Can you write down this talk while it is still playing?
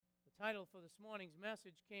Title for this morning's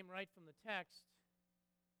message came right from the text,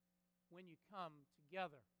 When You Come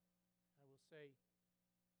Together. I will say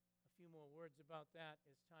a few more words about that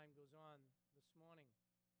as time goes on this morning.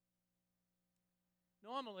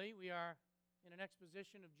 Normally, we are in an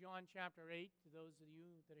exposition of John chapter 8 to those of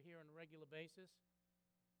you that are here on a regular basis.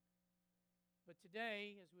 But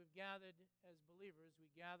today, as we've gathered as believers, we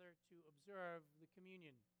gather to observe the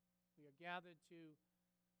communion. We are gathered to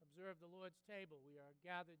observe the Lord's table. We are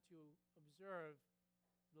gathered to observe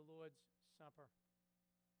the Lord's Supper.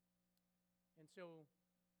 And so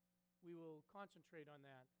we will concentrate on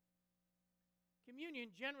that. Communion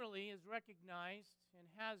generally is recognized and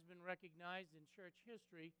has been recognized in church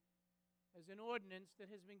history as an ordinance that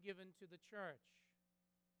has been given to the church.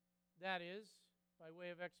 That is, by way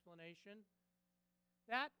of explanation,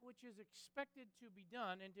 that which is expected to be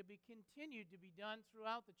done and to be continued to be done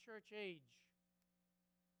throughout the church age.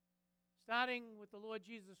 Starting with the Lord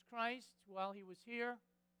Jesus Christ while he was here,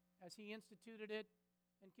 as he instituted it,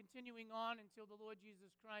 and continuing on until the Lord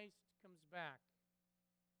Jesus Christ comes back.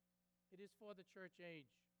 It is for the church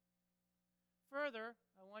age. Further,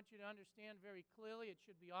 I want you to understand very clearly, it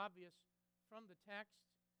should be obvious from the text,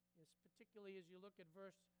 particularly as you look at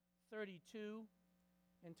verse 32,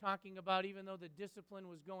 and talking about even though the discipline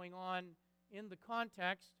was going on in the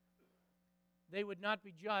context, they would not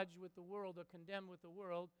be judged with the world or condemned with the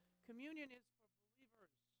world. Communion is for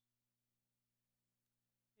believers.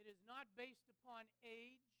 It is not based upon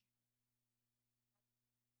age.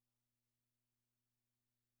 Which is still going on today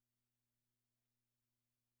in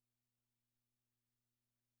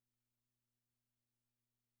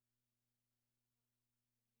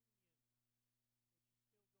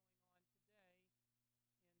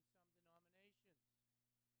some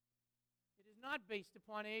denominations. It is not based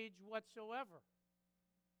upon age whatsoever.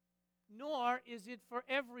 Nor is it for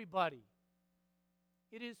everybody.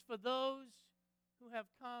 It is for those who have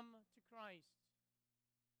come to Christ. So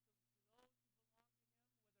those who belong to Him,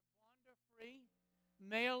 whether bond or free,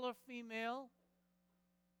 male or female,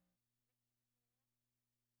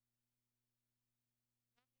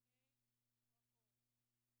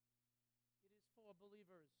 it is for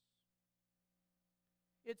believers.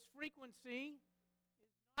 Its frequency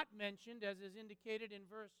is not mentioned, as is indicated in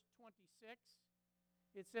verse 26.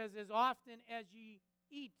 It says, as often as ye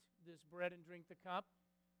eat this bread and drink the cup.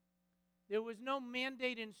 There was no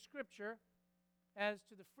mandate in Scripture as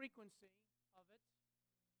to the frequency of it,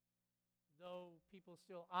 though people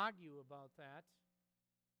still argue about that.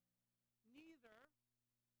 Neither,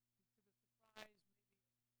 to the surprise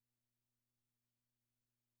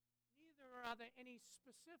neither are there any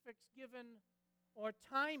specifics given or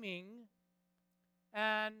timing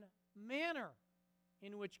and manner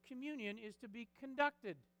in which communion is to be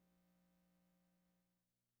conducted.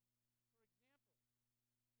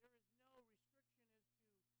 For example, there is no restriction as to when it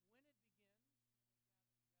begins,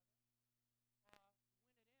 when they gather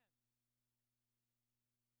together, or when it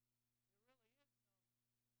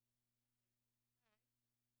ends. There really is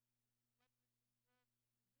no specific mandate per se as to whether it's observed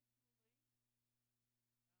individually.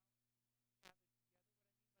 Now, gathered together, what I mean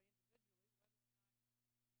by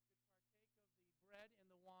individually, whether or not you could partake of the bread and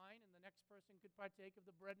the wine, and the next person could partake of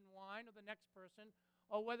the bread and wine, or the next person,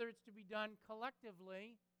 or whether it's to be done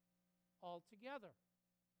collectively, all together.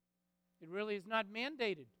 It really is not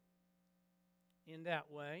mandated in that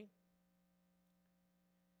way.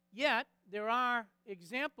 Yet, there are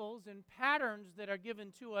examples and patterns that are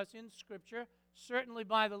given to us in Scripture, certainly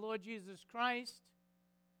by the Lord Jesus Christ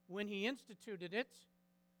when He instituted it,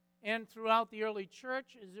 and throughout the early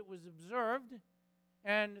church as it was observed,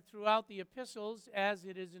 and throughout the epistles as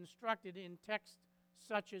it is instructed in text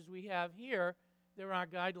such as we have here. There are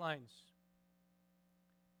guidelines.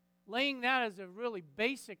 Laying that as a really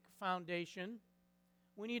basic foundation,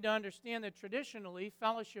 we need to understand that traditionally,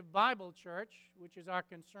 Fellowship Bible Church, which is our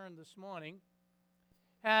concern this morning,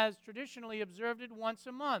 has traditionally observed it once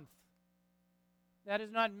a month. That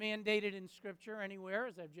is not mandated in Scripture anywhere,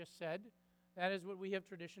 as I've just said. That is what we have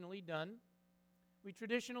traditionally done. We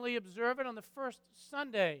traditionally observe it on the first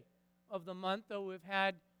Sunday of the month, though we've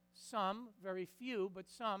had some, very few, but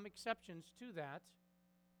some exceptions to that.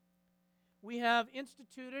 We have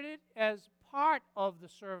instituted it as part of the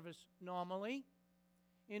service normally,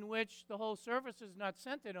 in which the whole service is not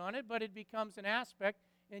centered on it, but it becomes an aspect,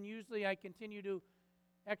 and usually I continue to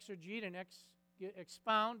exegete and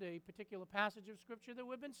expound a particular passage of Scripture that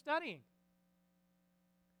we've been studying.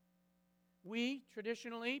 We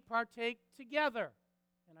traditionally partake together,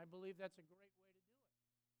 and I believe that's a great way to do it. That while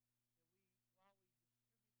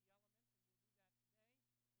we distribute the elements, and we'll do that today,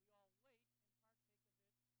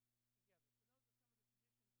 we all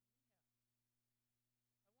wait and partake of it together. So those are some of the traditions we have.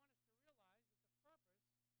 I want us to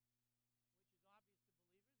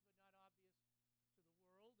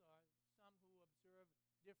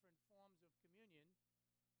different forms of communion,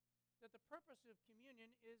 that the purpose of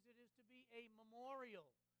communion is it is to be a memorial.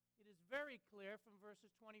 It is very clear from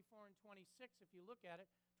verses 24 and 26, if you look at it,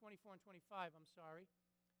 24 and 25, I'm sorry.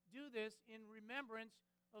 Do this in remembrance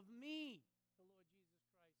of me, the Lord Jesus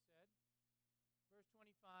Christ said. Verse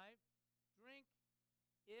 25, drink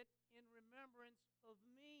it in remembrance of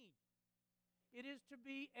me. It is to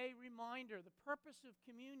be a reminder. The purpose of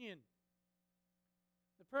communion,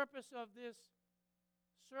 the purpose of this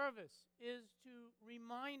service is to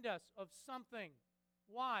remind us of something.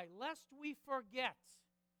 Why? Lest we forget.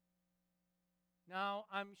 Now,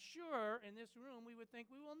 I'm sure in this room we would think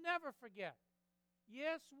we will never forget.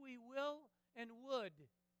 Yes, we will and would.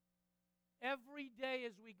 Every day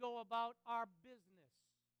as we go about our business.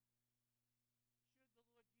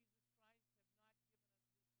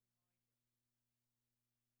 Should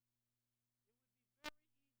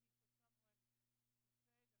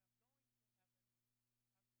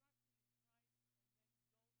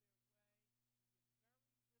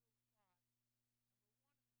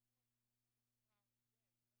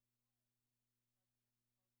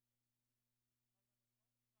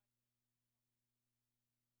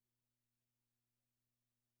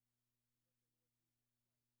the Lord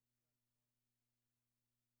Jesus Christ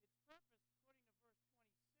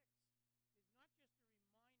have not given us this reminder? It would be very easy for someone to say that I'm going to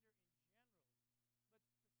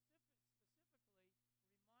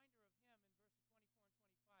heaven, I've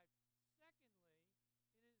trusted in Christ, and then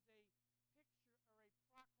go their way and give very little thought, number one, in the course of a 24-hour day, let alone by the end of a week, or let alone by the end of a month, or year, et cetera, et cetera, to what the Lord Jesus Christ has done for us. Its purpose, according to verse 26, is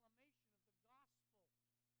not just a reminder in general, but specifically a reminder of Him in verses 24 and 25. Secondly, it is a picture or a proclamation of the gospel.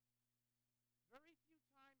 Very few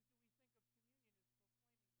times do we think of communion as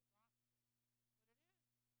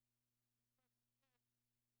proclaiming the gospel, but it is, because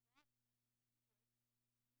it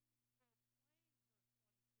says the gospel, you do it, you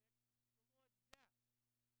proclaim, verse 26, the Lord's death.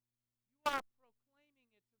 You are proclaiming it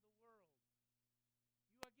to the world. You are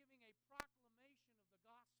giving a proclamation of the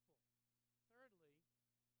gospel. Thirdly,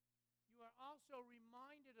 you are also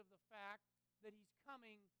reminded of the fact that He's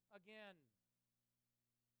coming again.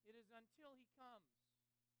 It is until He comes.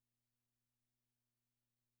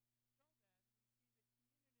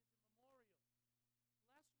 So then, we see that communion is a memorial. Lest we forget, if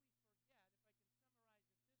I can summarize it this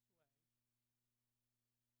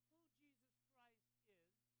way, who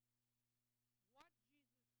Jesus Christ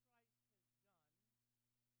is, what Jesus Christ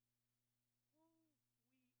has done,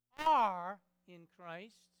 who we are in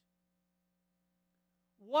Christ,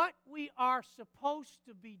 what we are supposed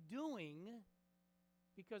to be doing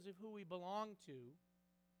because of who we belong to,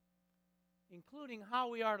 including how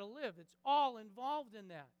we are to live. It's all involved in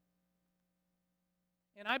that.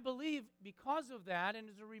 And I believe because of that, and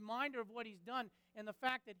as a reminder of what He's done and the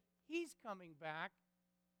fact that He's coming back,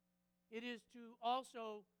 it is to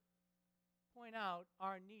also point out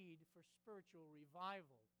our need for spiritual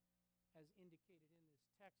revival, as indicated in this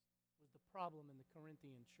text was the problem in the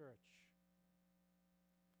Corinthian church.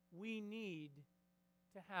 We need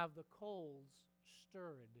to have the coals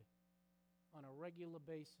stirred on a regular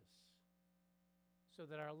basis so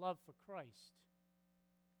that our love for Christ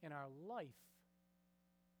and our life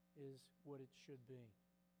is what it should be.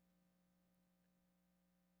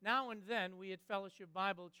 Now and then, we at Fellowship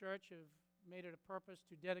Bible Church have made it a purpose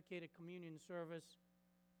to dedicate a communion service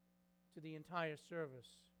to the entire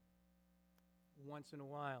service once in a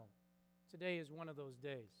while. Today is one of those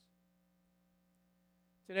days.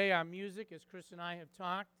 Today our music, as Chris and I have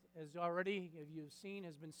talked, as already you've seen,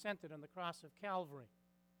 has been centered on the cross of Calvary.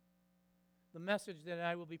 The message that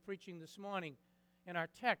I will be preaching this morning and our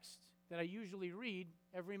text that I usually read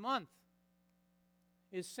every month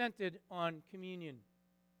is centered on communion.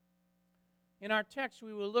 In our text,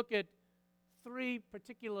 we will look at three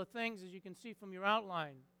particular things, as you can see from your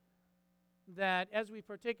outline, that as we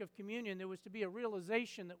partake of communion, there was to be a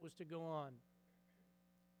realization that was to go on.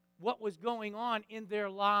 What was going on in their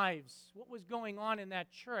lives, what was going on in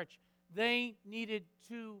that church, they needed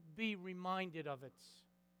to be reminded of it.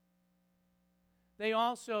 They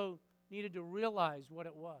also needed to realize what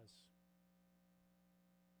it was,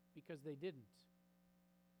 because they didn't.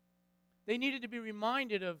 They needed to be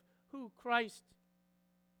reminded of who Christ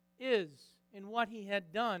is and what He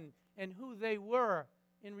had done and who they were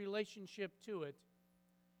in relationship to it.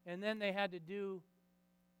 And then they had to do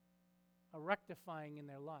a rectifying in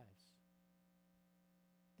their lives.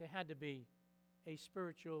 There had to be a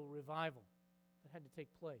spiritual revival that had to take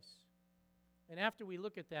place. And after we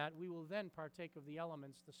look at that, we will then partake of the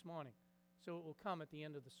elements this morning. So it will come at the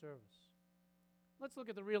end of the service. Let's look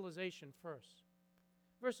at the realization first.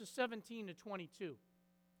 Verses 17 to 22.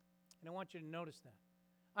 And I want you to notice that.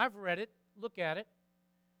 I've read it. Look at it.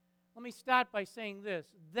 Let me start by saying this.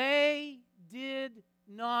 They did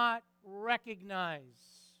not recognize.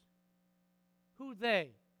 Who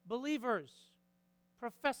they? Believers,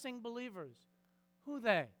 professing believers, Who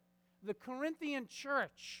they? The Corinthian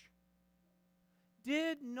church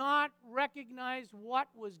did not recognize what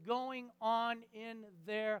was going on in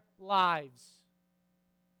their lives.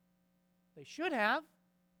 They should have.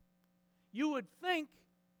 You would think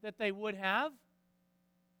that they would have.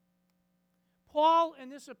 Paul, in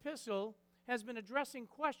this epistle, has been addressing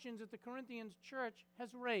questions that the Corinthian church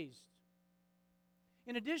has raised.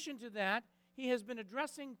 In addition to that, he has been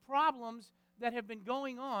addressing problems that have been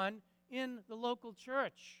going on in the local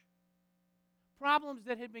church. Problems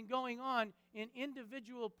that had been going on in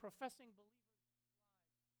individual professing believers' lives.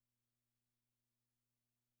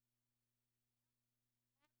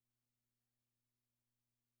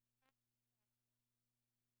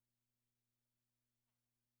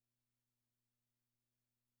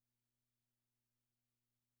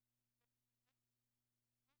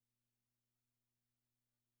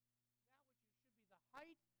 That which should be the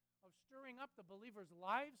height of stirring up the believers'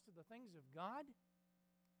 lives to the things of God.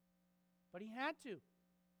 But he had to.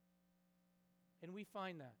 And we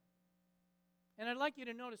find that. And I'd like you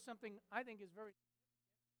to notice something I think is very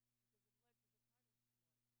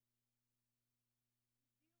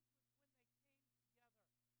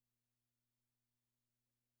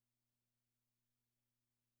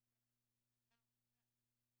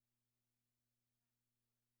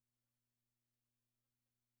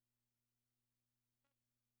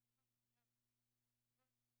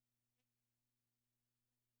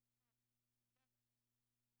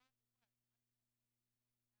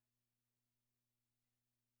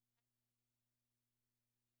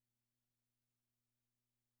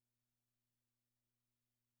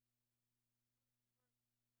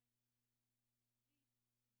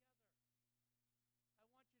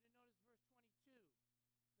I want you to notice verse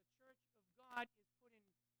 22. The church of God is put in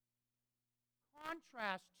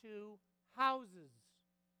contrast to houses,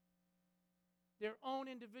 their own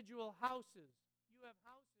individual houses. You have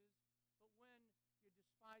houses, but when you're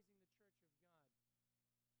despising the church of God.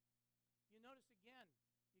 You notice again,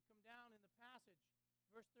 you come down in the passage,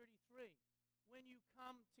 verse 33, when you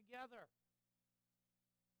come together.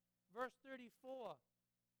 Verse 34,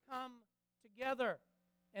 come together.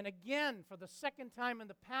 And again, for the second time in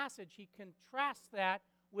the passage, he contrasts that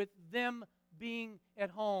with them being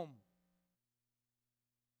at home.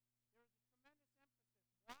 There is a tremendous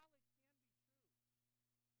emphasis. While it can be true that you can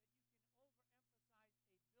overemphasize a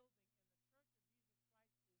building, and the Church of Jesus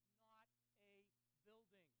Christ is not a building. There is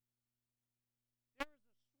a swing in the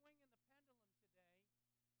pendulum today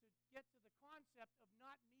to get to the concept of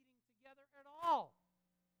not meeting together at all,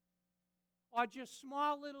 or just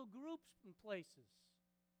small little groups in places.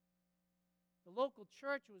 The local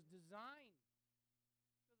church was designed so that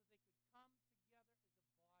they could come together as a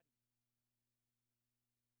body.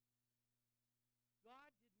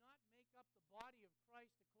 God did not make up the body of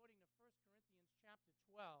Christ, according to 1 Corinthians chapter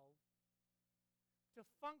 12, to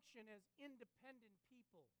function as independent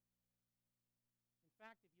people. In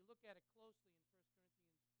fact, if you look at it closely in 1 Corinthians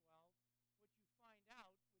 12, what you find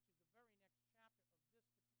out, which is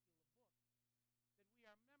the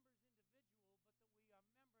very next chapter of this particular book, that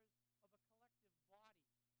we are members individual, but that we are members of a collective body.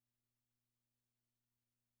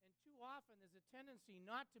 And too often there's a tendency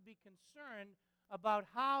not to be concerned about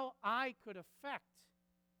how I could affect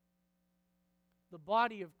the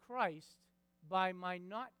body of Christ by my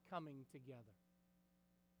not coming together.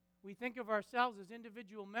 We think of ourselves as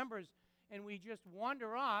individual members and we just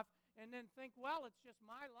wander off and then think, well, it's just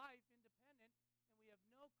my life, independent, and we have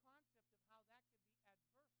no concept of how that could be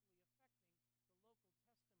adversely affecting the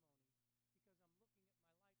local testimony because I'm looking at my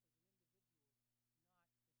life as an individual, not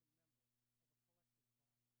as a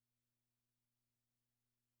member of a collective body.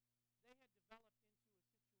 They had developed into a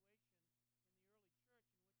situation in the early church in which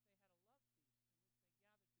they had a love feast in which they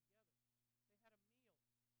gathered together. They had a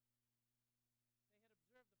meal. They had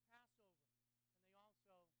observed the Passover, and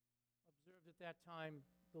they also observed at that time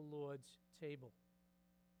the Lord's table.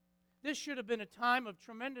 This should have been a time of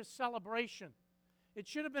tremendous celebration. It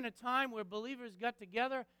should have been a time where believers got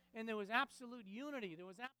together and there was absolute unity, there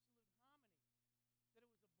was absolute harmony, that it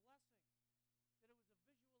was a blessing, that it was a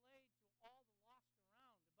visual aid to all the lost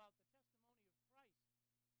around about the testimony of Christ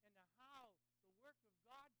and to how the work of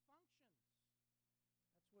God functions.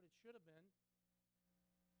 That's what it should have been.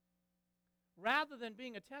 Rather than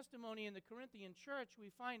being a testimony in the Corinthian church,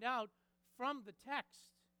 we find out from the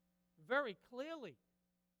text very clearly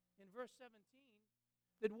in verse 17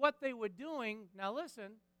 that what they were doing, now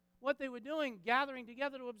listen, what they were doing, gathering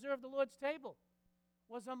together to observe the Lord's table,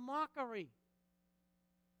 was a mockery.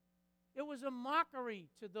 It was a mockery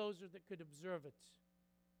to those that could observe it.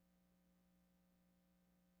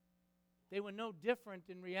 They were no different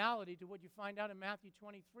in reality to what you find out in Matthew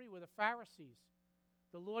 23 with the Pharisees.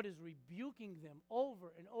 the Lord is rebuking them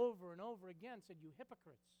over and over and over again, said, "You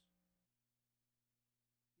hypocrites.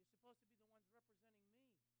 You're supposed to be the ones representing me,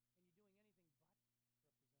 and you're doing anything but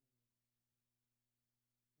representing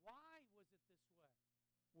me." Why was it this way?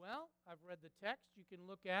 Well, I've read the text. You can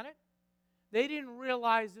look at it. They didn't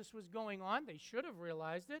realize this was going on. They should have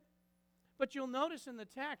realized it. But you'll notice in the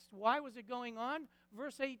text, why was it going on?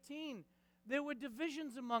 Verse 18, there were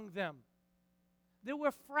divisions among them. There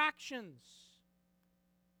were fractions.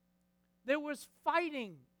 There was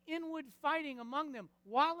fighting, inward fighting among them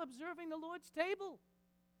while observing the Lord's table.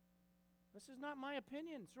 This is not my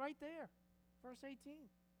opinion. It's right there. Verse 18.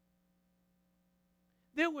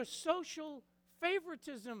 There was social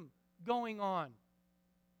favoritism going on.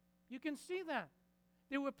 You can see that.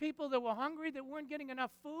 There were people that were hungry that weren't getting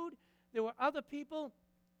enough food. There were other people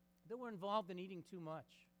that were involved in eating too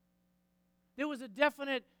much. There was a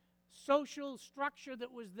definite social structure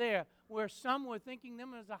that was there where some were thinking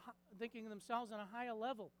themselves on a higher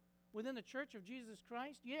level. Within the Church of Jesus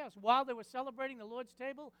Christ, yes. While they were celebrating the Lord's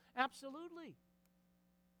table, absolutely.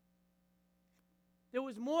 There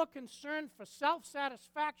was more concern for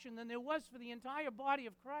self-satisfaction than there was for the entire body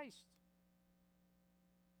of Christ.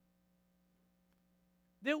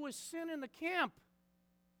 There was sin in the camp.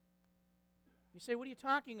 You say, what are you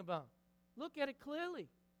talking about? Look at it clearly.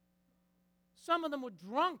 Some of them were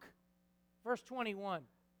drunk. Verse 21.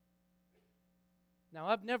 Now,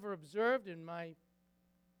 I've never observed in my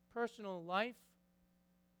personal life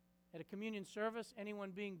at a communion service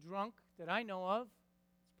anyone being drunk that I know of.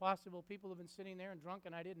 It's possible people have been sitting there and drunk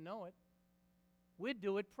and I didn't know it. We'd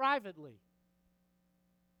do it privately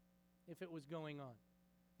if it was going on.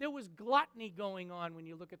 There was gluttony going on when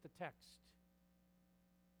you look at the text.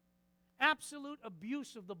 Absolute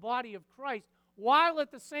abuse of the body of Christ, while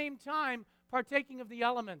at the same time partaking of the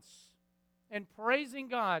elements and praising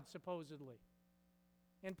God, supposedly.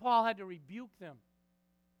 And Paul had to rebuke them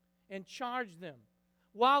and charge them.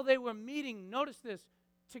 While they were meeting, notice this,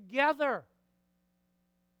 together.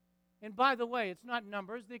 And by the way, it's not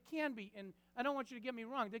numbers. There can be, and I don't want you to get me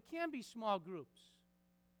wrong, there can be small groups.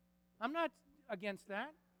 I'm not against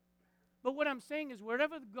that. But what I'm saying is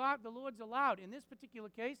wherever the Lord's allowed, in this particular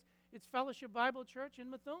case, it's Fellowship Bible Church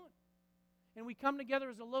in Methuen. And we come together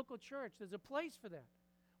as a local church. There's a place for that.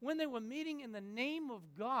 When they were meeting in the name of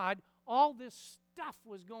God, all this stuff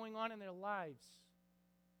was going on in their lives.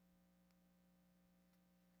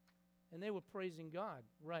 And they were praising God,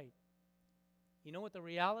 right. You know what the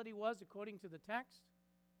reality was according to the text?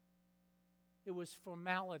 It was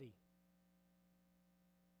formality.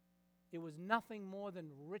 It was nothing more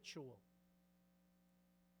than ritual.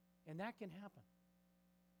 And that can happen.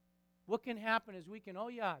 What can happen is we can, oh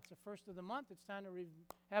yeah, it's the first of the month, it's time to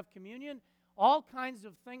have communion. All kinds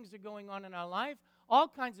of things are going on in our life. All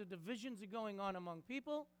kinds of divisions are going on among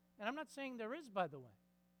people. And I'm not saying there is, by the way.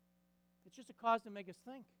 It's just a cause to make us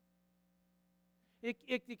think.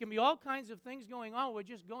 It can be all kinds of things going on. We're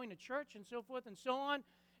just going to church and so forth and so on,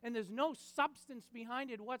 and there's no substance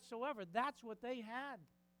behind it whatsoever. That's what they had.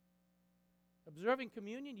 Observing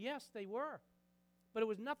communion, yes, they were. But it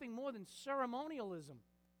was nothing more than ceremonialism.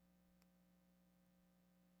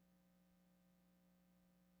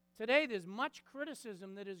 Today, there's much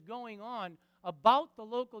criticism that is going on about the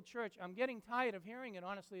local church. I'm getting tired of hearing it,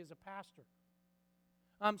 honestly, as a pastor.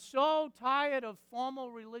 I'm so tired of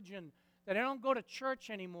formal religion that I don't go to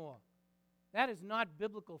church anymore. That is not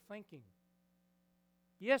biblical thinking.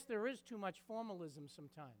 Yes, there is too much formalism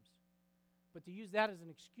sometimes. But to use that as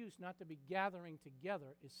an excuse not to be gathering together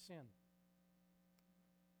is sin.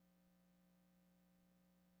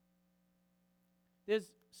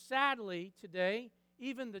 There's, sadly, today,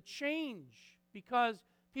 even the change, because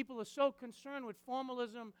people are so concerned with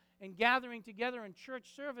formalism and gathering together in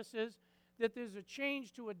church services, that there's a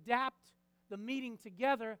change to adapt the meeting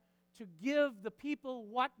together to give the people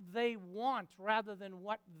what they want rather than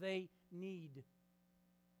what they need.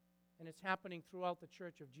 And it's happening throughout the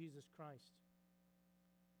Church of Jesus Christ.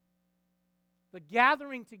 The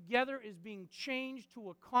gathering together is being changed to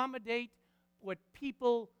accommodate what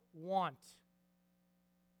people want.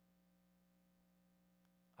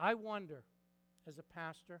 I wonder, as a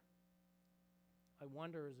pastor, I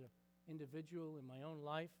wonder as an individual in my own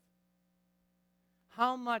life,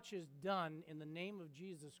 how much is done in the name of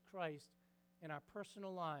Jesus Christ in our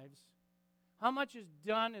personal lives? How much is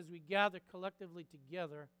done as we gather collectively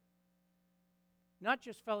together? Not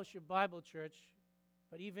just Fellowship Bible Church,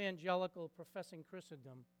 but evangelical professing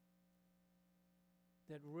Christendom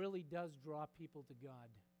that really does draw people to God.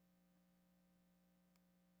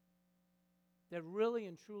 That really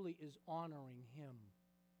and truly is honoring Him.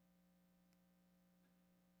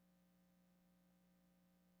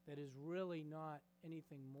 that is really not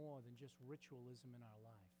anything more than just ritualism in our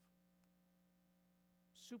life.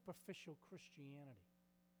 Superficial Christianity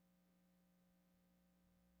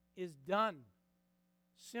is done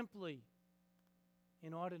simply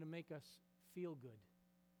in order to make us feel good.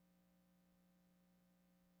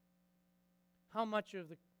 How much of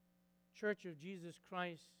the Church of Jesus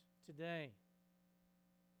Christ today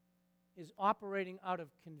is operating out of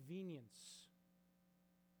convenience?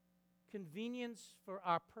 Convenience for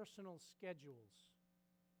our personal schedules.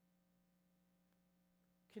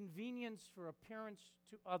 Convenience for appearance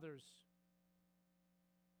to others.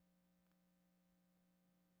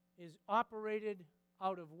 Is operated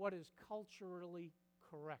out of what is culturally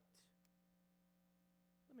correct.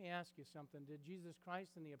 Let me ask you something. Did Jesus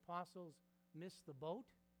Christ and the apostles miss the boat?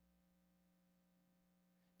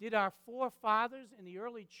 Did our forefathers in the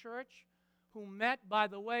early church, who met, by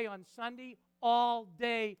the way, on Sunday all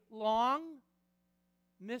day long,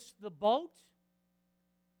 miss the boat?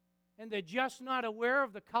 And they're just not aware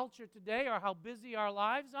of the culture today or how busy our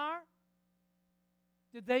lives are?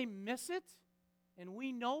 Did they miss it? And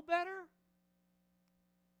we know better?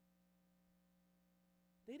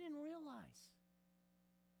 They didn't realize.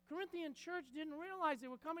 Corinthian church didn't realize they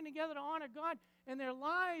were coming together to honor God, and their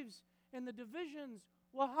lives and the divisions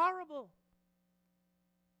were horrible.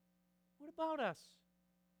 What about us?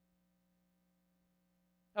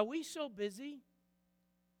 Are we so busy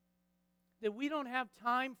that we don't have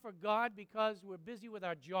time for God because we're busy with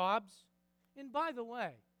our jobs? And by the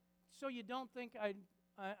way, so you don't think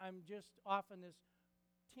I'm just off on this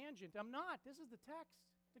tangent. I'm not. This is the text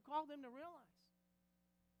to call them to realize.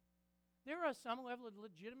 There are some who have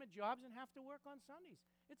legitimate jobs and have to work on Sundays.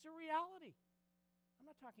 It's a reality. I'm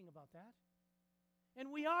not talking about that.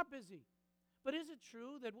 And we are busy. But is it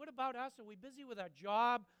true that what about us? Are we busy with our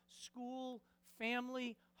job, school,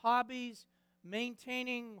 family, hobbies,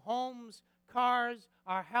 maintaining homes, cars,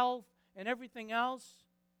 our health, and everything else?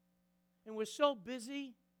 And we're so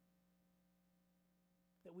busy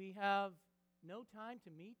that we have no time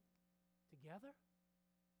to meet together?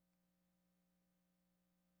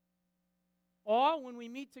 Or when we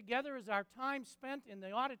meet together, is our time spent in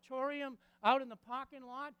the auditorium, out in the parking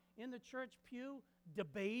lot, in the church pew,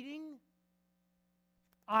 debating,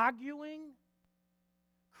 arguing,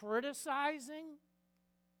 criticizing?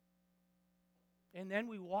 And then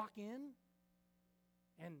we walk in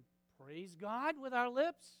and praise God with our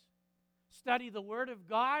lips, study the Word of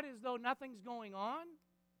God as though nothing's going on,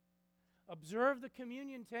 observe the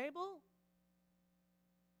communion table.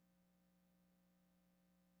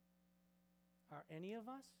 Are any of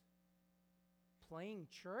us playing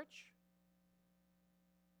church?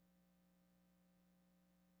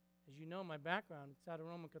 As you know, my background, it's out of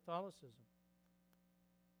Roman Catholicism.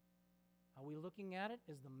 Are we looking at it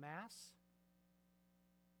as the Mass?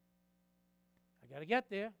 I got to get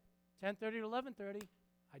there. 10:30 to 11:30.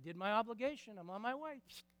 I did my obligation. I'm on my way.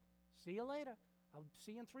 See you later. I'll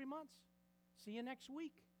see you in 3 months. See you next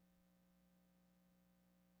week.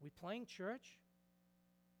 Are we playing church?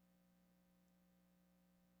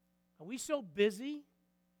 Are we so busy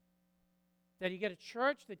that you get a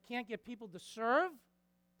church that can't get people to serve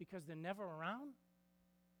because they're never around?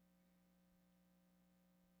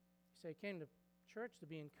 You say, I came to church to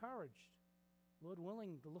be encouraged. Lord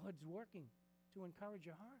willing, the Lord's working to encourage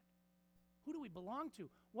your heart. Who do we belong to?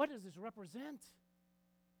 What does this represent?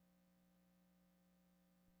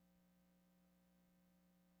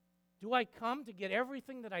 Do I come to get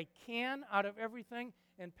everything that I can out of everything?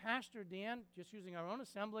 And Pastor Dan, just using our own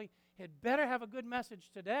assembly, had better have a good message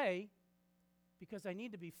today because I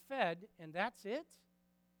need to be fed, and that's it?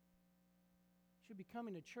 Should be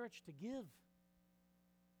coming to church to give.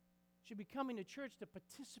 Should be coming to church to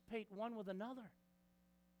participate one with another,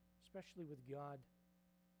 especially with God.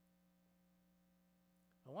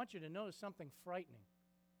 I want you to notice something frightening.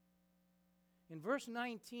 In verse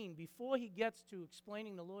 19, before he gets to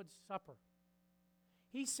explaining the Lord's Supper,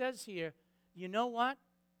 he says here, you know what?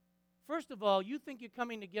 First of all, you think you're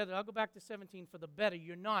coming together. I'll go back to 17 for the better.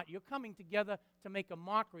 You're not. You're coming together to make a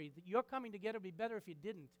mockery. Your coming together would be better if you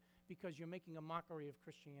didn't, because you're making a mockery of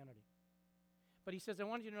Christianity. But he says, I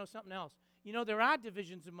want you to know something else. You know, there are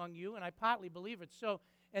divisions among you, and I partly believe it. So,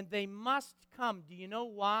 and they must come. Do you know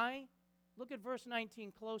why? Look at verse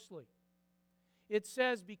 19 closely. It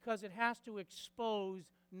says, because it has to expose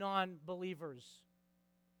non-believers.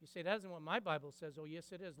 You say, that isn't what my Bible says. Oh,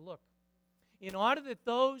 yes, it is. Look. In order that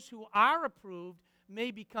those who are approved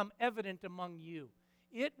may become evident among you.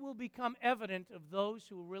 It will become evident of those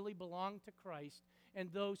who really belong to Christ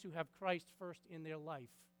and those who have Christ first in their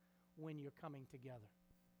life when you're coming together.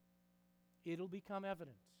 It'll become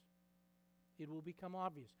evidence. It will become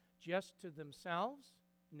obvious. Just to themselves?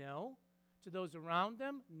 No. To those around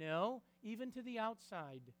them? No. Even to the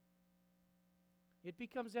outside. It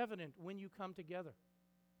becomes evident when you come together.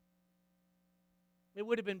 It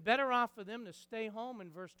would have been better off for them to stay home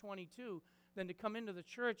in verse 22 than to come into the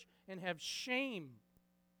church and have shame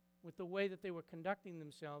with the way that they were conducting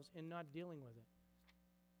themselves and not dealing with it.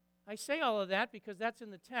 I say all of that because that's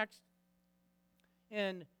in the text.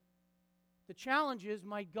 And the challenge is,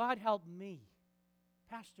 might God help me,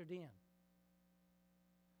 Pastor Dan.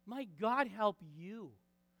 Might God help you.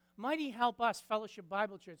 Might He help us, Fellowship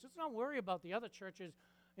Bible Church. Let's not worry about the other churches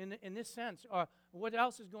in this sense or what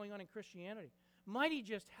else is going on in Christianity. Might He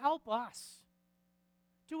just help us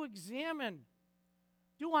to examine,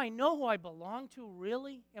 do I know who I belong to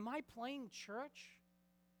really? Am I playing church?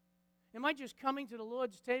 Am I just coming to the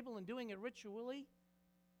Lord's table and doing it ritually?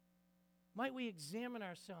 Might we examine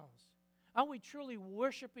ourselves? Are we truly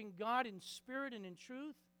worshiping God in spirit and in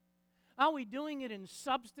truth? Are we doing it in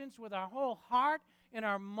substance with our whole heart and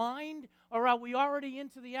our mind? Or are we already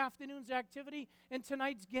into the afternoon's activity and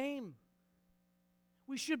tonight's game?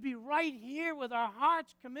 We should be right here with our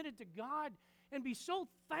hearts committed to God and be so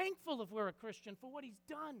thankful if we're a Christian for what He's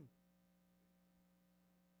done.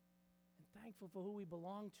 And thankful for who we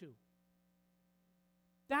belong to.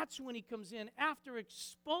 That's when He comes in after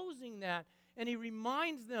exposing that, and He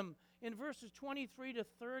reminds them in verses 23 to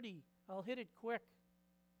 30. I'll hit it quick.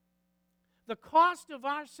 The cost of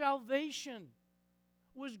our salvation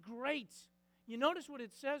was great. You notice what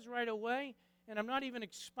it says right away, and I'm not even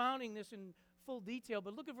expounding this in full detail,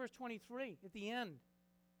 but look at verse 23 at the end.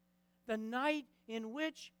 The night in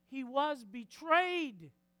which He was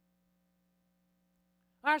betrayed.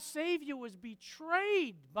 Our Savior was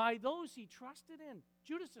betrayed by those He trusted in.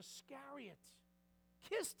 Judas Iscariot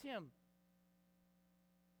kissed Him.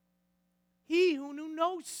 He who knew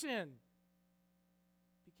no sin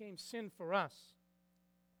became sin for us.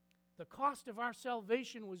 The cost of our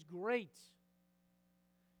salvation was great.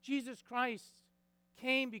 Jesus Christ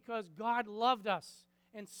came because God loved us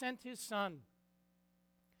and sent His Son.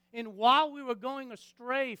 And while we were going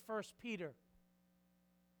astray, 1 Peter,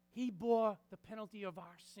 He bore the penalty of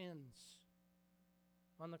our sins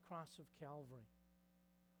on the cross of Calvary.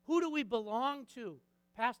 Who do we belong to?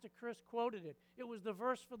 Pastor Chris quoted it. It was the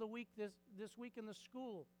verse for the week this week in the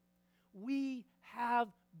school. We have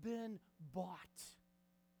been bought.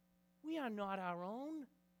 We are not our own.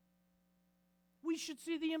 We should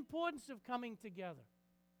see the importance of coming together.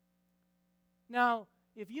 Now,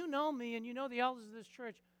 if you know me and you know the elders of this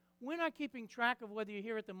church, we're not keeping track of whether you're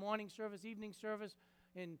here at the morning service, evening service,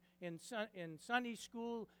 in Sunday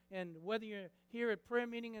school, and whether you're here at prayer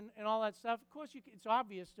meeting and all that stuff. Of course, it's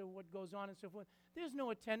obvious to what goes on and so forth. There's no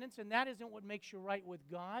attendance, and that isn't what makes you right with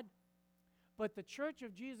God. But the Church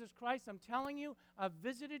of Jesus Christ, I'm telling you, I've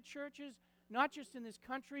visited churches, not just in this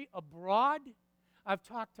country, abroad. I've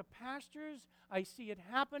talked to pastors. I see it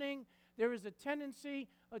happening. There is a tendency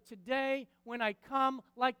today when I come,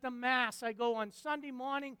 like the Mass, I go on Sunday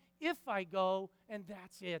morning, if I go, and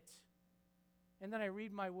that's it. And then I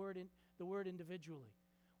read the word individually.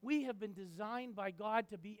 We have been designed by God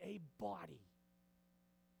to be a body.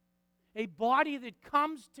 A body that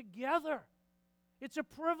comes together. It's a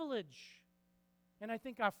privilege. And I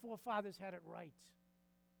think our forefathers had it right.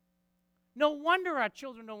 No wonder our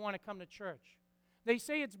children don't want to come to church. They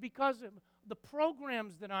say it's because of the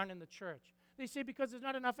programs that aren't in the church. They say because there's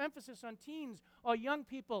not enough emphasis on teens or young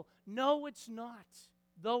people. No, it's not.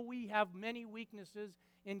 Though we have many weaknesses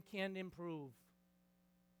and can improve.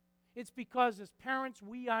 It's because as parents,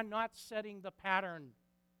 we are not setting the pattern.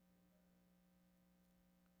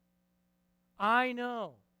 I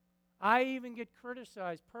know. I even get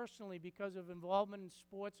criticized personally because of involvement in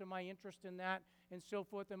sports and my interest in that and so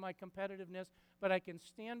forth and my competitiveness. But I can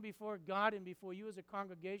stand before God and before you as a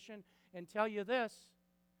congregation and tell you this.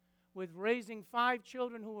 With raising 5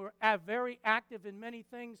 children who were very active in many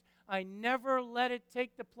things, I never let it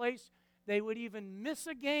take the place. They would even miss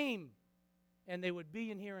a game and they would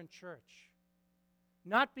be in here in church.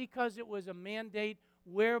 Not because it was a mandate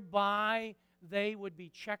whereby they would be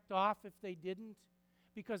checked off if they didn't,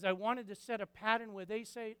 because I wanted to set a pattern where they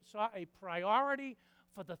saw a priority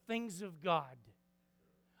for the things of God,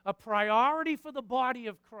 a priority for the body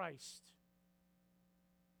of Christ.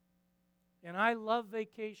 And I love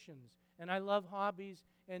vacations, and I love hobbies,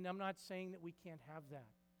 and I'm not saying that we can't have that.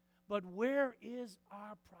 But where is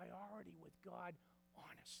our priority with God,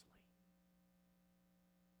 honestly?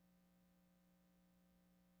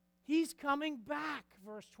 He's coming back,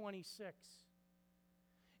 verse 26.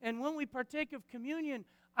 And when we partake of communion,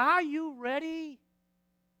 are you ready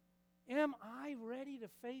Am I ready to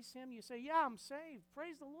face Him? You say, yeah, I'm saved.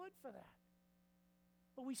 Praise the Lord for that.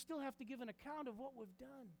 But we still have to give an account of what we've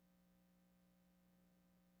done.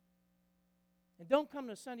 And don't come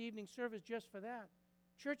to Sunday evening service just for that.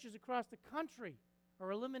 Churches across the country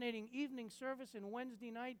are eliminating evening service and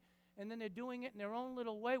Wednesday night, and then they're doing it in their own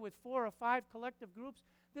little way with 4 or 5 collective groups.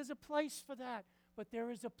 There's a place for that, but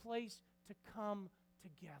there is a place to come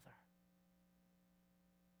together.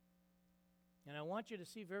 And I want you to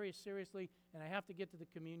see very seriously, and I have to get to the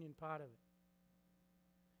communion part of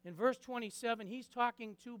it. In verse 27, he's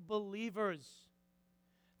talking to believers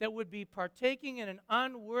that would be partaking in an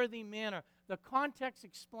unworthy manner. The context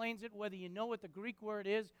explains it, whether you know what the Greek word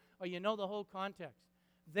is or you know the whole context.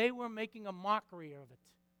 They were making a mockery of it.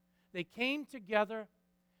 They came together,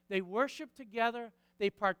 they worshiped together, they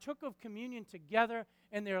partook of communion together,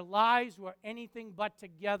 and their lives were anything but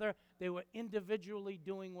together. They were individually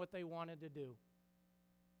doing what they wanted to do.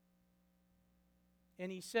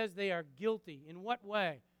 And he says they are guilty. In what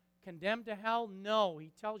way? Condemned to hell? No.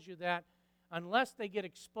 He tells you that unless they get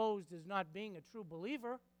exposed as not being a true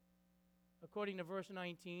believer, according to verse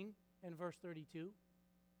 19 and verse 32.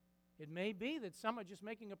 It may be that some are just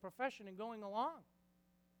making a profession and going along.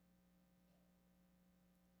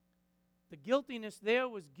 The guiltiness there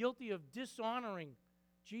was guilty of dishonoring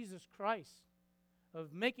Jesus Christ,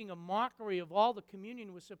 of making a mockery of all the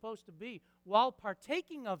communion was supposed to be while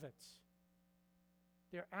partaking of it,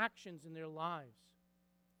 their actions and their lives.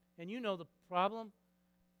 And you know the problem.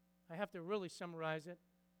 I have to really summarize it.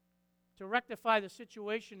 To rectify the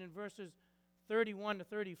situation in verses 31 to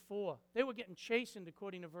 34, they were getting chastened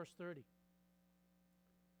according to verse 30.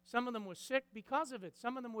 Some of them were sick because of it.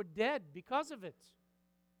 Some of them were dead because of it.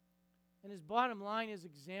 And his bottom line is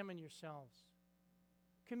examine yourselves.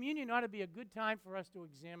 Communion ought to be a good time for us to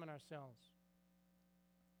examine ourselves.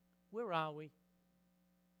 Where are we?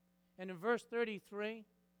 And in verse 33,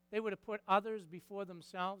 they would have put others before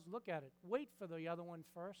themselves. Look at it. Wait for the other one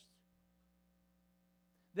first.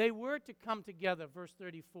 They were to come together, verse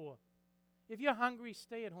 34. If you're hungry,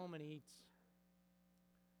 stay at home and eat.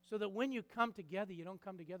 So that when you come together, you don't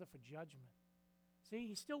come together for judgment. See,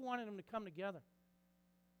 he still wanted them to come together.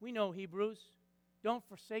 We know Hebrews. Don't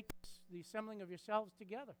forsake the assembling of yourselves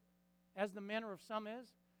together, as the manner of some is.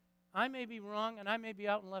 I may be wrong, and I may be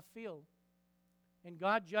out in left field. And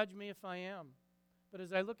God judge me if I am. But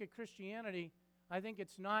as I look at Christianity, I think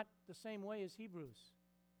it's not the same way as Hebrews.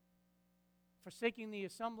 Forsaking the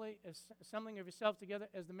assembling of yourselves together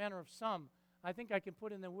as the manner of some. I think I can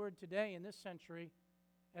put in the word today in this century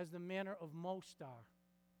as the manner of most are.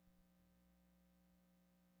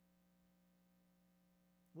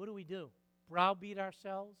 What do? Browbeat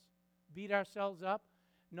ourselves? Beat ourselves up?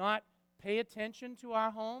 Not pay attention to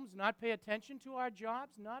our homes? Not pay attention to our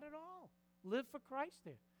jobs? Not at all. Live for Christ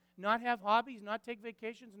there. Not have hobbies, not take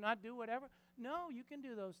vacations, not do whatever. No, you can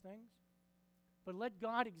do those things. But let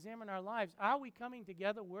God examine our lives. Are we coming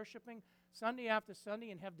together, worshiping Sunday after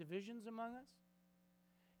Sunday and have divisions among us?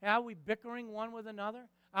 Are we bickering one with another?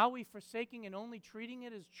 Are we forsaking and only treating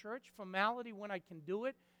it as church formality when I can do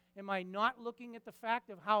it? Am I not looking at the fact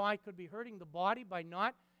of how I could be hurting the body by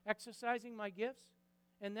not exercising my gifts?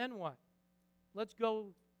 And then what? Let's go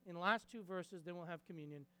in the last 2 verses, then we'll have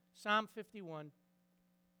communion. Psalm 51.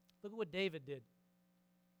 Look at what David did.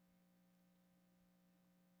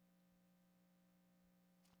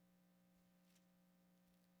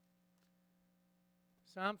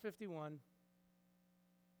 Psalm 51.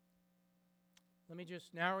 Let me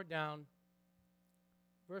just narrow it down.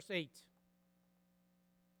 Verse 8.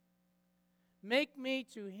 Make me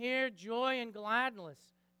to hear joy and gladness.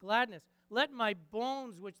 Let my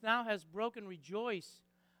bones which thou hast broken rejoice.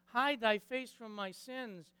 Hide thy face from my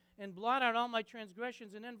sins and blot out all my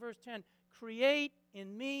transgressions. And then verse 10. Create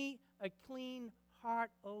in me a clean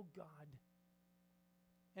heart, O God.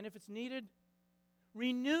 And if it's needed,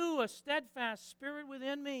 renew a steadfast spirit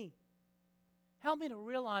within me. Help me to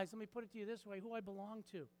realize, let me put it to you this way, who I belong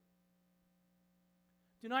to.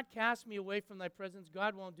 Do not cast me away from thy presence.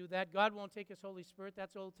 God won't do that. God won't take his Holy Spirit.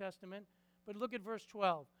 That's Old Testament. But look at verse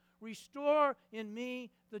 12. Restore in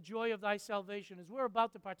me the joy of thy salvation. As we're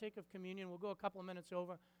about to partake of communion, we'll go a couple of minutes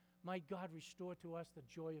over. My God, restore to us the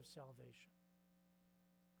joy of salvation.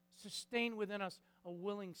 Sustain within us a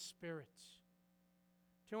willing spirit.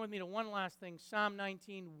 Turn with me to one last thing. Psalm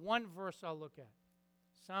 19, one verse I'll look at.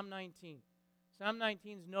 Psalm 19. Psalm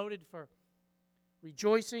 19 is noted for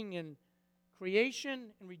rejoicing in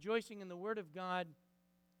creation and rejoicing in the Word of God.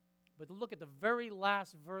 But look at the very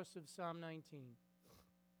last verse of Psalm 19.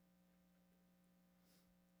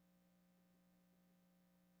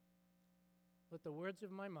 Let the words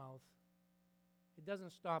of my mouth, it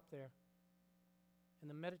doesn't stop there. and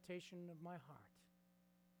the meditation of my heart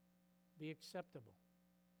be acceptable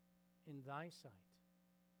in thy sight,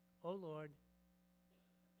 O Lord,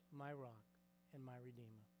 my rock and my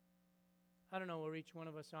redeemer. I don't know where each one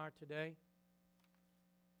of us are today,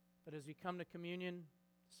 but as we come to communion,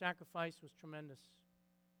 the sacrifice was tremendous.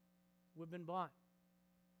 We've been bought.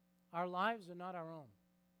 Our lives are not our own.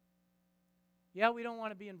 Yeah, we don't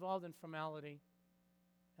want to be involved in formality,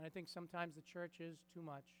 and I think sometimes the church is too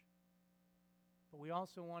much. But we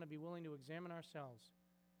also want to be willing to examine ourselves.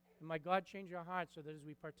 And may God change our hearts so that as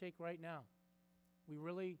we partake right now, we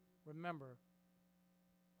really remember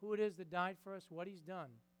who it is that died for us, what he's done,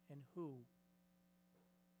 and who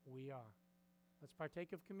we are. Let's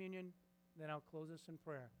partake of communion, then I'll close us in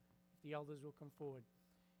prayer. If the elders will come forward.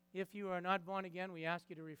 If you are not born again, we ask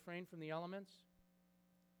you to refrain from the elements.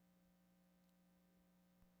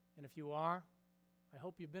 And if you are, I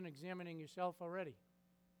hope you've been examining yourself already.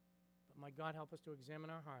 But may God help us to examine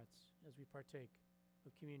our hearts as we partake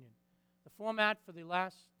of communion. The format for the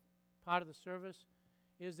last part of the service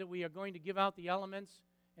is that we are going to give out the elements,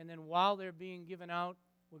 and then while they're being given out,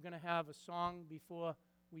 we're going to have a song before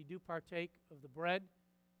we do partake of the bread,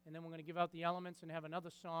 and then we're going to give out the elements and have another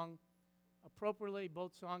song appropriately.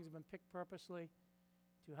 Both songs have been picked purposely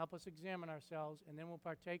to help us examine ourselves, and then we'll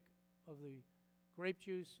partake of the grape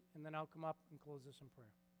juice, and then I'll come up and close this in prayer.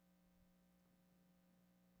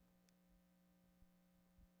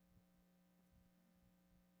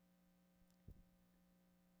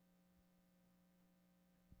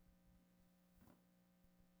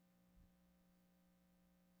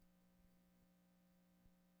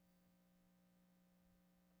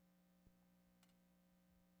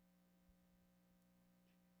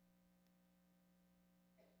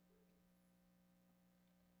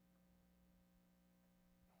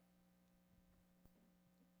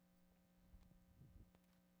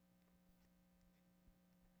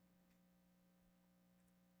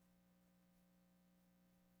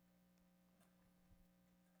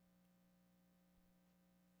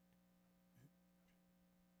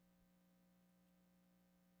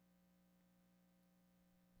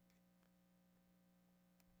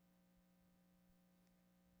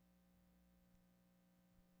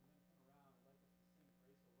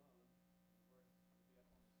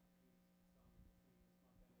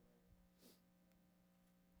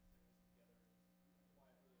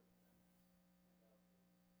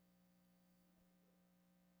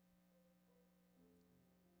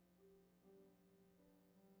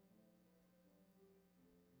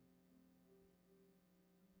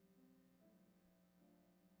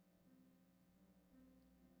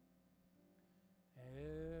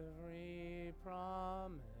 Every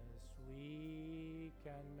promise we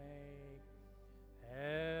can make,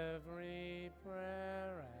 every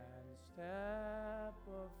prayer and step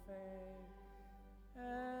of faith,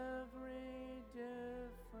 every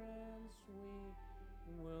difference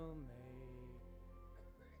we will make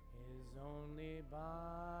is only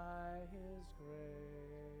by His grace.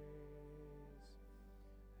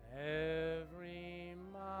 Every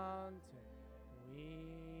mountain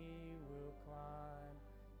we will climb,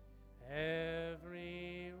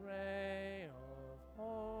 every ray of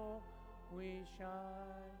hope we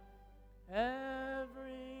shine,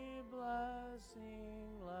 every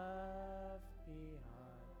blessing left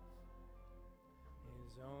behind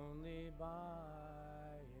is only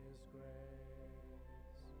by His grace.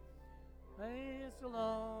 Grace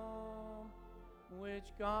alone,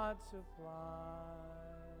 which God supplies,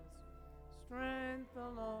 strength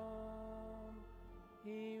alone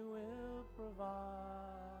He will provide.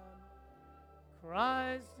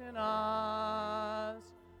 Christ in us,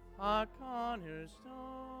 our cornerstone,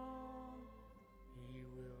 He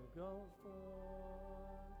will go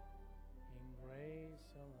forth in grace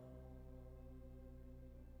alone.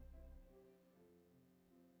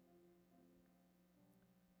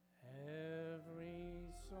 Every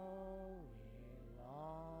soul we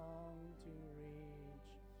long to reach,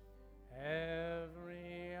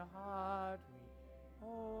 every heart we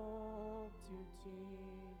hope to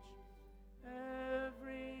teach,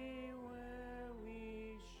 everywhere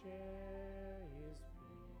we share His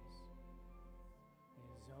peace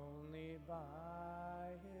is only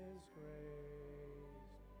by His grace.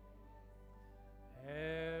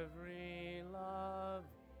 Every love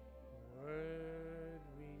word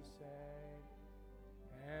we say,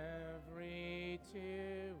 every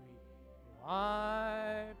tear we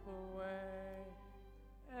wipe away,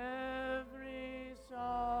 every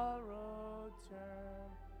sorrow turn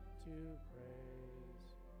to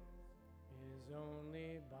praise is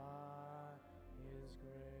only by His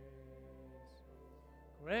grace.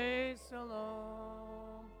 Grace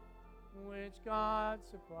alone, which God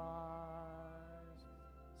supplies.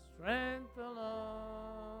 Strength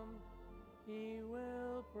alone He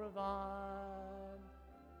will provide.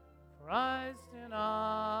 Christ in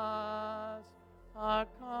us, our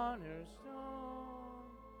cornerstone,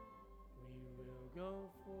 we will go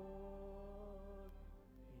forth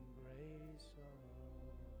in grace alone.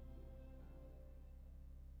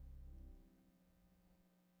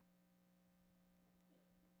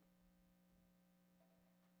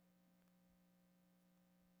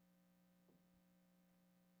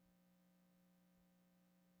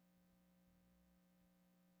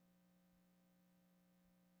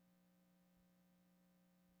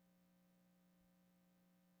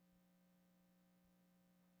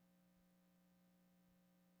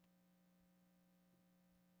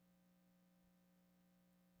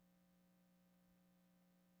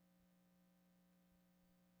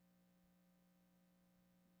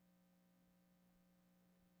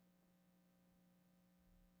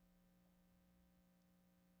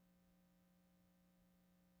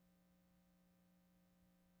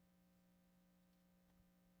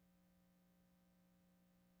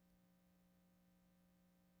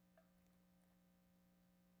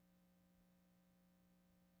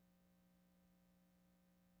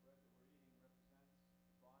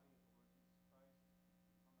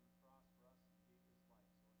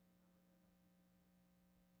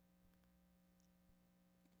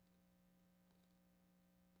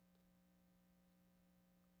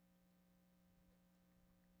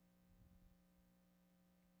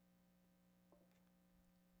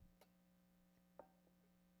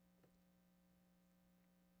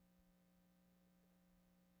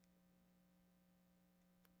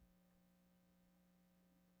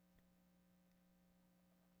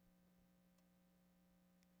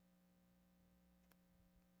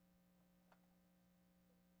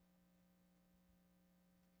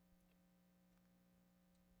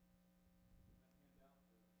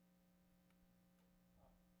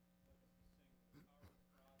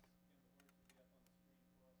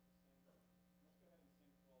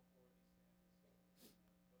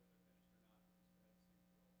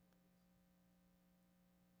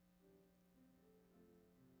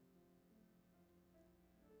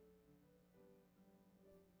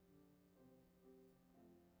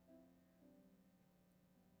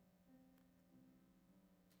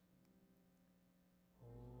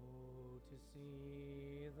 To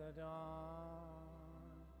see the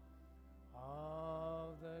dawn of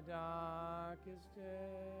the darkest day,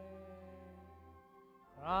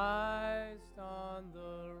 Christ on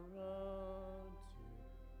the road to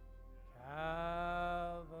Calvary,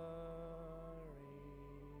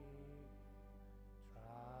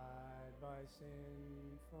 tried by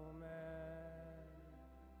sinful men,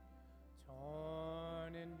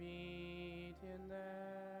 torn and beaten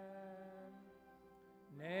them,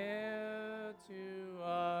 nailed to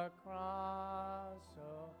a cross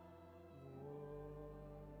of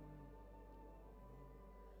wood.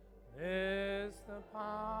 This the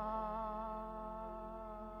power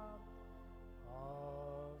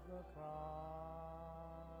of the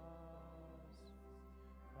cross.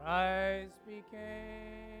 Christ became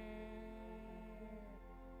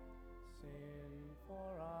sin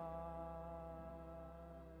for us,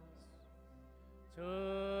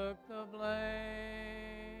 took the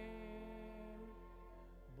blame,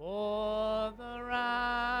 bore the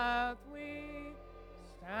wrath, we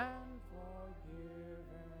stand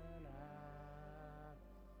forgiven at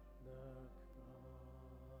the cross.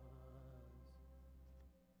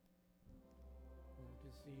 Oh, to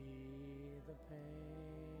see the pain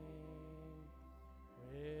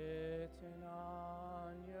written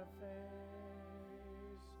on your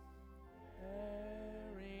face,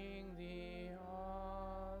 bearing the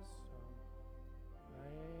awesome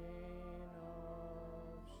reign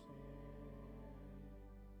of sin.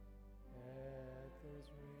 Death is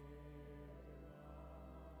written on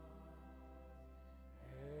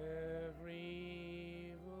every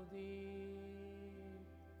evil deed,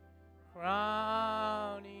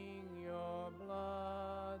 crowning your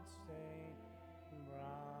blood-stained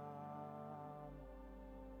brow.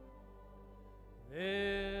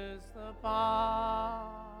 This the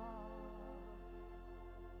power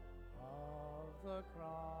of the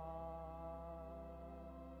cross.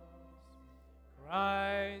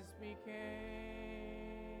 Christ became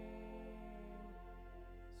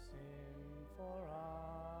sin for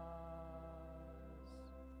us,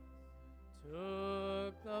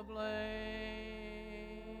 took the blame,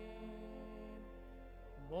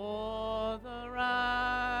 bore the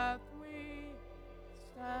wrath, we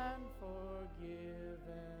stand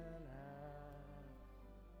forgiven at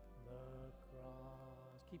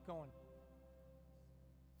going.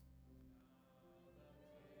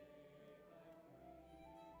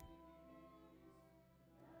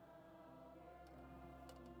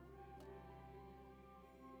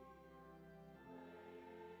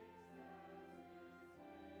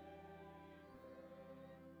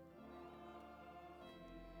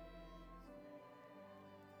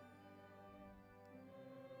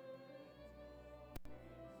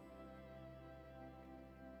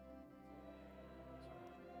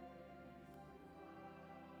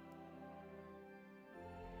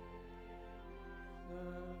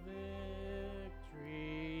 The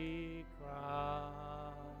victory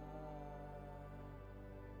cry.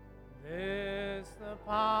 This the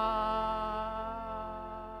power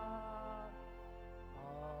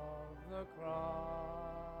of the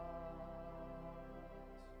cross.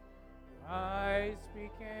 Christ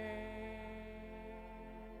became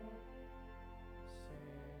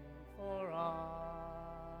sin for us,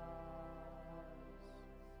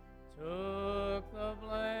 took the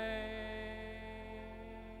blame,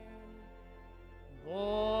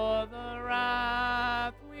 bore the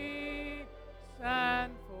wrath we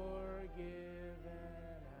stand forgiven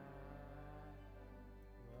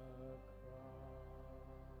at the cross.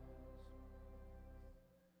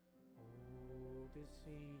 Oh, to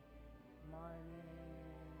see my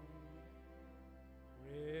name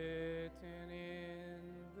written in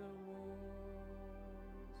the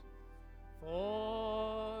wounds,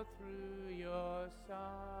 for through your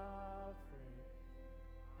suffering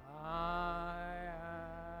I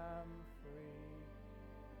am free.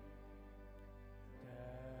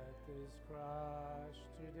 Death is crushed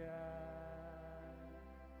to death,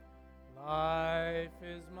 life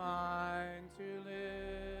is mine to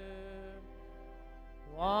live,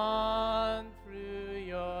 won through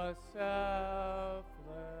your selfless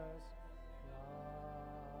love.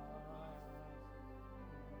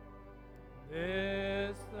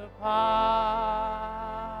 This the power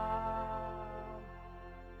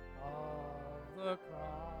of the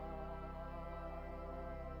cross,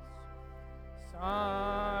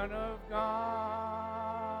 Son of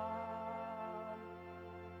God,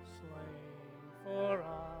 slain for us.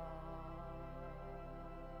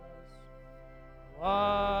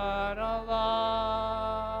 What a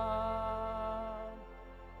love,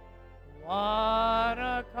 what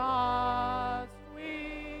a cost,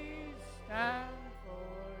 we stand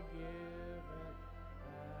forgiven at the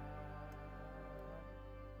cross.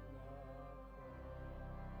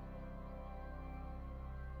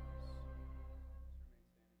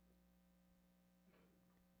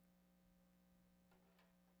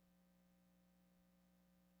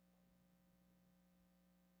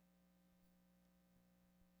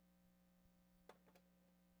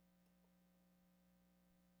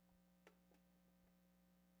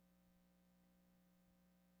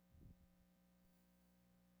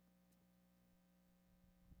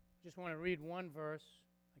 Just want to read one verse.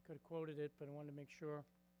 I could have quoted it, but I wanted to make sure.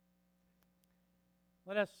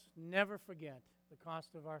 Let us never forget the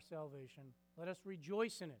cost of our salvation. Let us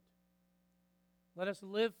rejoice in it. Let us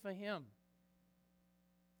live for Him.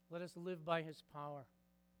 Let us live by His power.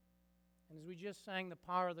 And as we just sang the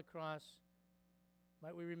power of the cross,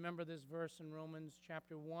 might we remember this verse in Romans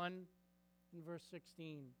chapter 1 and verse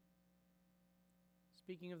 16.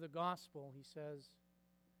 Speaking of the gospel, he says,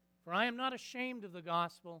 "For I am not ashamed of the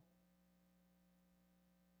gospel,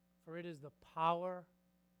 for it is the power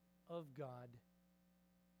of God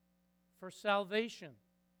for salvation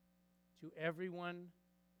to everyone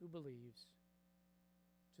who believes,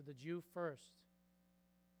 to the Jew first,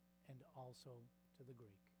 and also to the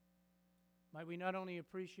Greek." Might we not only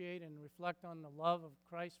appreciate and reflect on the love of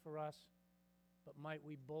Christ for us, but might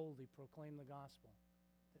we boldly proclaim the gospel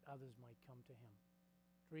that others might come to Him.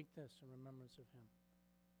 Drink this in remembrance of Him.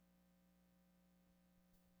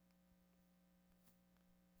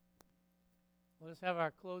 Let us have our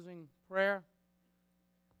closing prayer.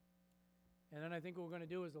 And then I think what we're going to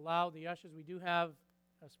do is allow the ushers. We do have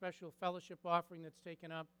a special fellowship offering that's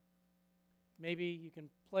taken up. Maybe you can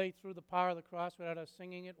play through the power of the cross without us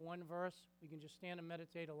singing it, one verse. We can just stand and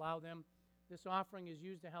meditate, allow them. This offering is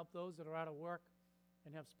used to help those that are out of work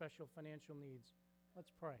and have special financial needs.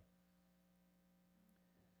 Let's pray.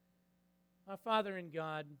 Our Father in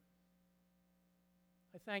God,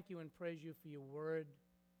 I thank you and praise you for your word.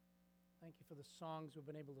 Thank you for the songs we've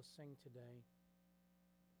been able to sing today.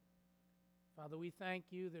 Father, we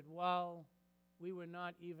thank you that while we were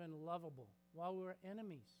not even lovable, while we were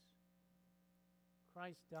enemies,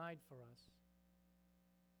 Christ died for us.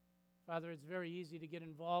 Father, it's very easy to get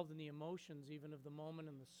involved in the emotions even of the moment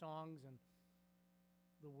and the songs and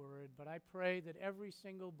the word, but I pray that every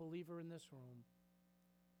single believer in this room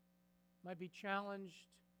might be challenged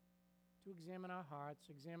to examine our hearts,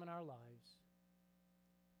 examine our lives.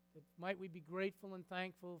 That might we be grateful and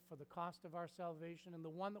thankful for the cost of our salvation and the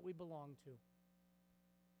one that we belong to.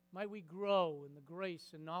 Might we grow in the grace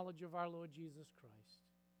and knowledge of our Lord Jesus Christ.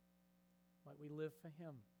 Might we live for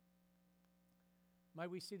Him.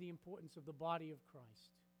 Might we see the importance of the body of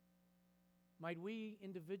Christ. Might we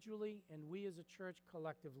individually and we as a church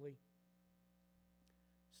collectively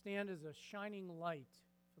stand as a shining light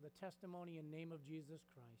for the testimony and name of Jesus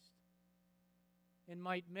Christ. And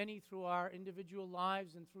might many through our individual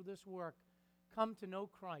lives and through this work come to know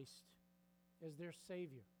Christ as their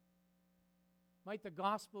Savior. Might the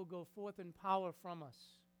gospel go forth in power from us.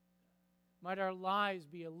 Might our lives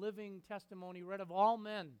be a living testimony read of all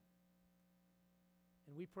men.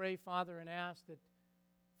 And we pray, Father, and ask that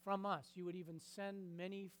from us you would even send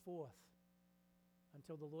many forth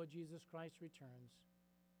until the Lord Jesus Christ returns.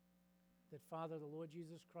 That, Father, the Lord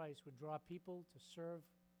Jesus Christ would draw people to serve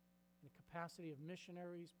in the capacity of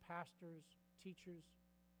missionaries, pastors, teachers,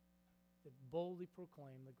 that boldly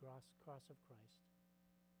proclaim the cross of Christ.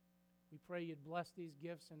 We pray you'd bless these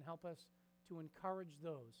gifts and help us to encourage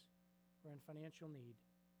those who are in financial need.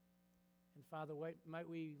 And Father, might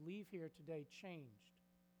we leave here today changed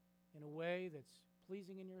in a way that's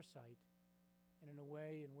pleasing in your sight and in a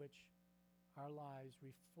way in which our lives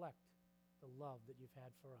reflect the love that you've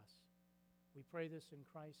had for us. We pray this in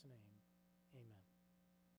Christ's name. Amen.